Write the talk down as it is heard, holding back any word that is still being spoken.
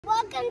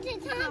Welcome to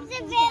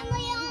Thompson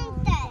Family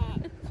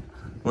Homestead.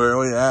 Where are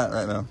we at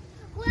right now?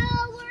 Well,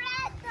 we're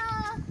at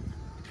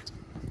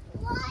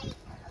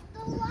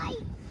the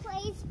light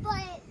place,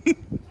 but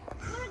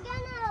we're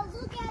gonna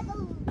look at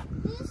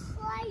this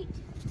light.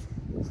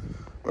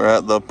 We're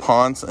at the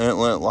Ponce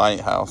Inlet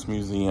Lighthouse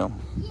Museum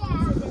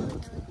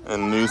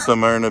in New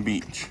Smyrna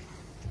Beach.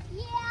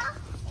 Yeah,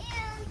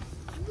 and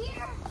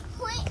we're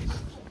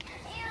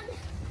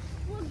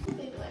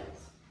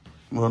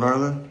What are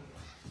they?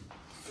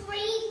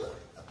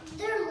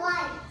 They're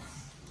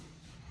lights.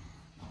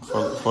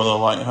 For the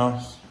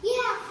lighthouse?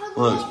 Yeah, for the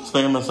Look,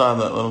 stand beside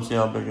that. Let them see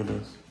how big it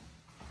is.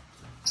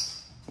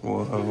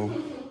 Whoa.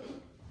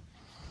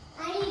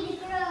 I need to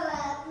grow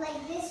up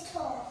like this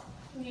tall.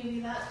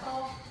 Maybe that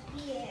tall.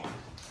 Yeah.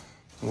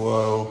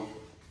 Whoa.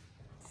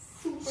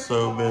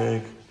 So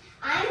big.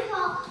 I'm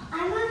tall.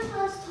 I'm as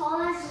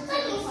tall as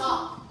the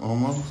top.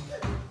 Almost.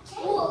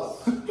 Whoa.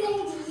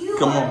 You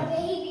Come are on. a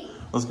baby.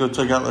 Let's go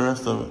check out the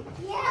rest of it.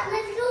 Yeah,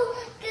 let's go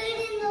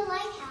get in the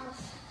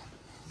lighthouse.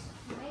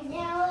 Right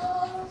now.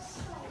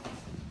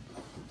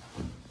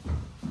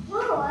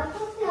 Whoa, I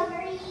feel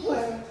very easy.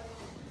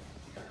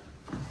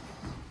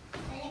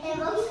 And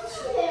most of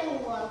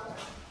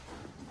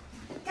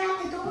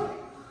got the door.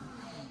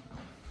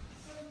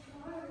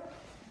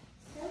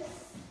 So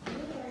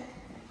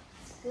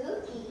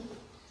spooky.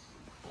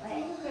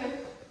 Okay.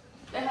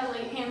 They have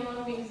like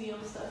hand-blown museum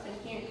stuff in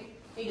here.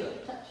 You can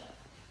like touch.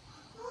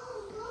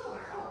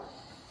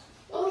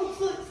 Oh,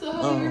 look, so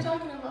how you were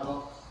talking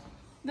about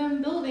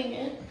them building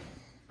it.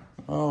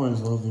 I always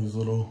love these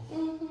little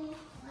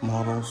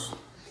models.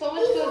 So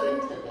much goes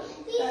into them.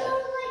 These are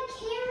like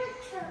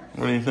characters.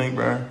 What do you think,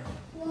 Brian?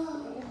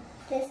 Whoa.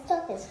 This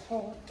stuff is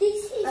cool.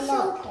 This is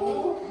so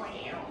cool.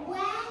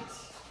 What?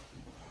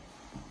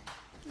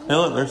 Hey,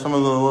 look, there's some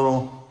of the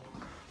little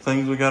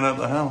things we got at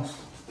the house.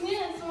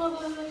 Yeah, some of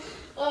those like,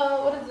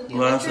 what is it?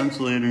 Glass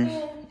insulators.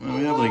 Yeah. And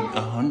we have like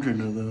 100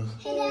 of those.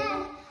 Hey,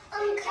 Dad,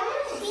 come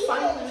see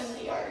Find them this. in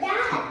the yard.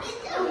 Dad,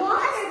 it's a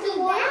water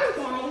down,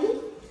 Daddy.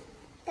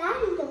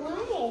 Daddy, the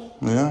water.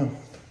 Yeah.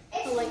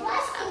 It's like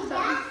rusty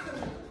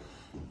bathroom.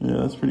 Yeah,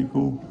 that's pretty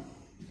cool.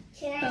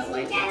 Can I That see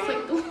light that? looks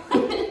like the one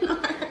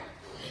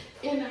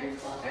in our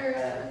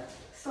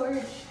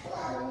storage.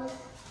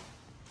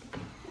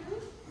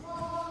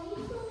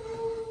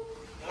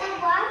 And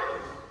what?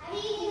 I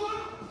need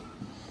that.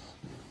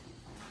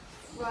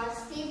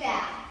 Rusty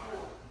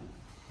bathroom.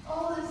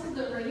 Oh, this is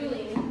the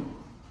railing.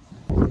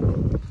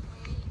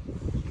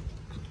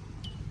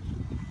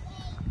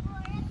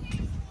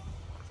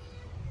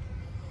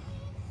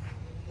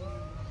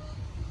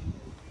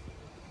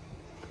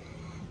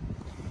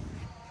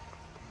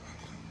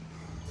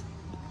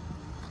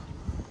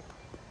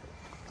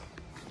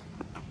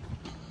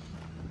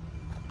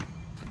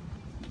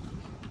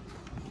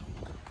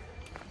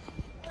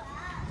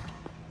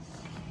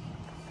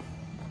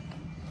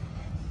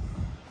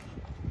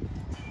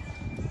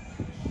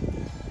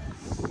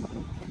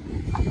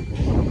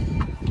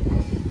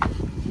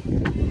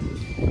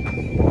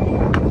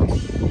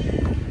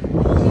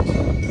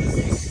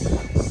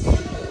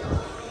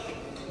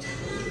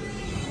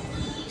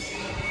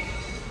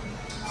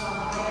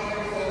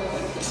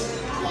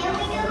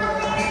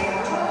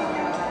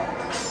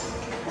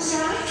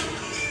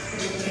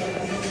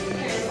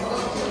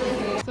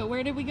 So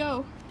where did we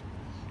go?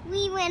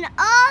 We went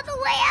all the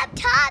way up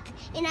top,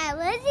 and I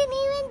wasn't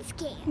even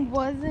scared.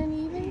 Wasn't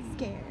even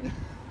scared.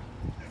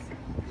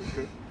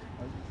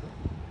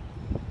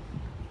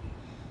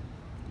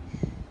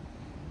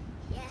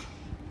 Yeah.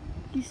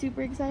 You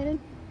super excited?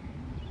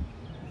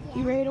 Yeah.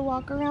 You ready to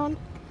walk around?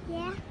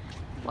 Yeah.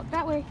 Walk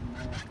that way.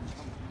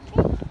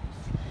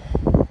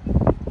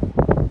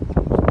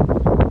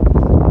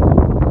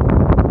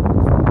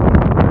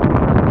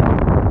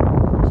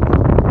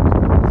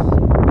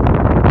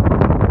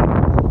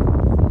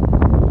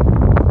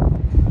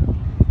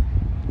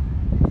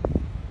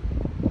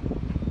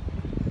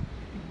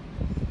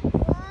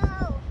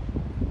 Whoa.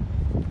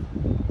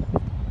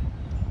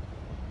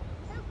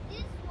 Look,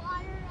 this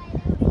water right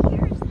over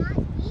here is not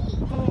deep.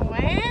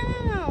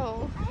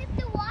 Wow. I hope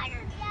the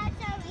water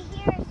that's over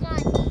here is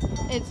not deep.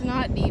 It's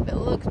not deep. It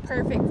looks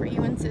perfect for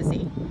you and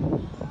Sissy.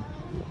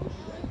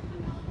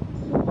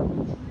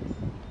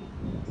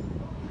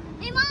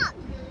 Hey, Mom.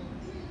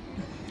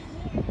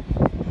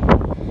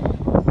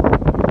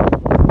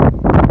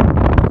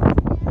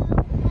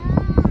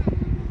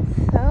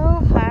 So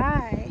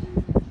high.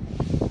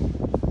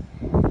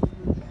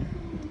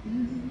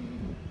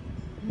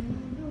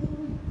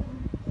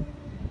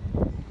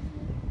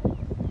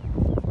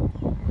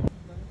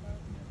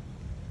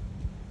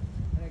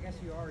 I guess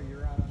you're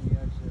out on the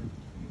edge there.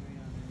 You ain't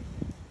on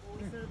anything. Well,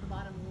 we stood at the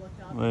bottom and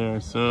looked up. They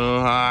are so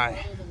high.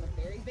 Higher than the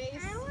very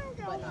base, I want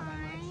to go but not by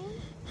much.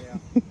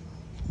 Yeah.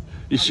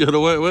 You should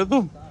have went with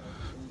them.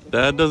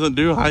 Dad doesn't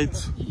do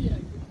heights.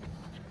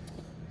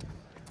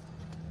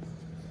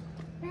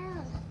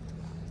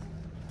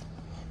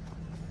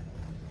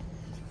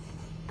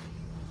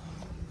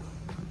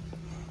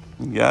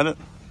 You got it?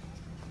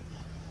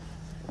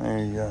 There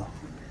you go.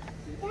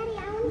 Daddy,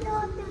 I want to go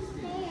up the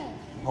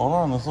Hold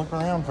on, let's look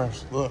around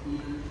first. Look.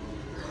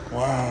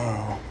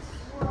 Wow.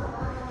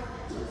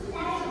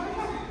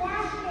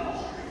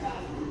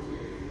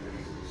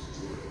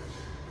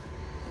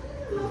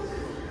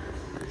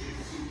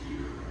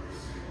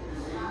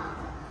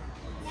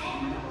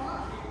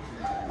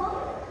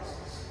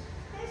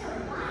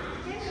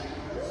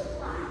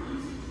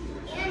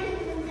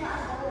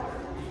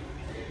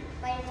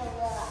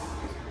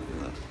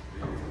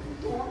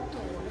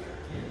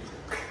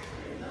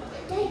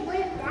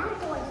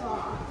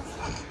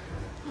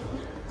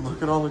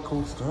 Look at all the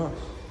cool stuff.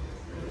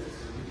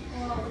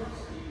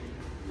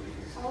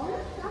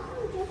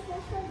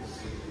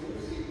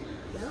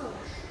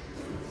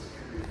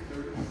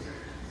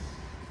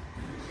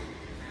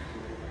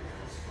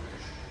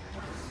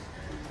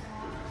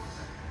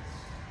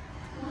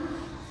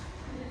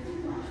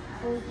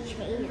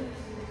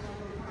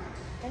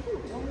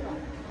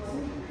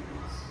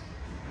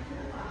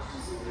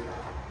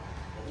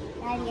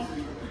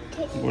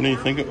 What do you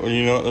think?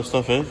 You know what this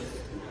stuff is?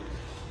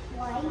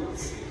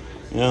 Lights.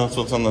 Yeah, that's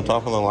what's on the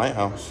top of the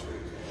lighthouse.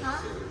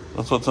 Huh?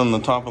 That's what's on the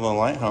top of the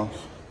lighthouse.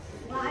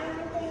 Why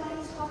aren't they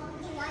on top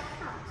of the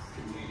lighthouse?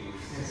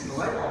 It's the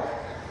light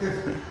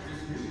bulb.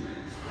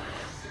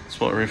 It's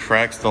what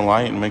refracts the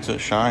light and makes it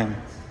shine.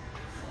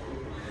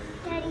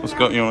 Daddy, Let's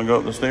go. You want to go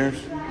up the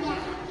stairs?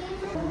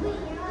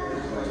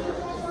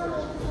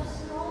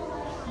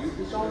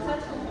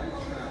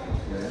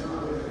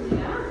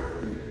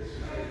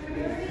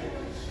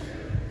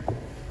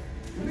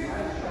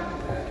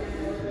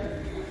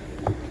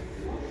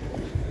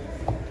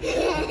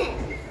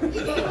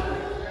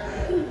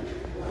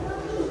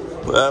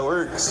 That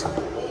works.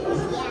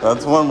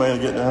 That's one way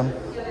to get down.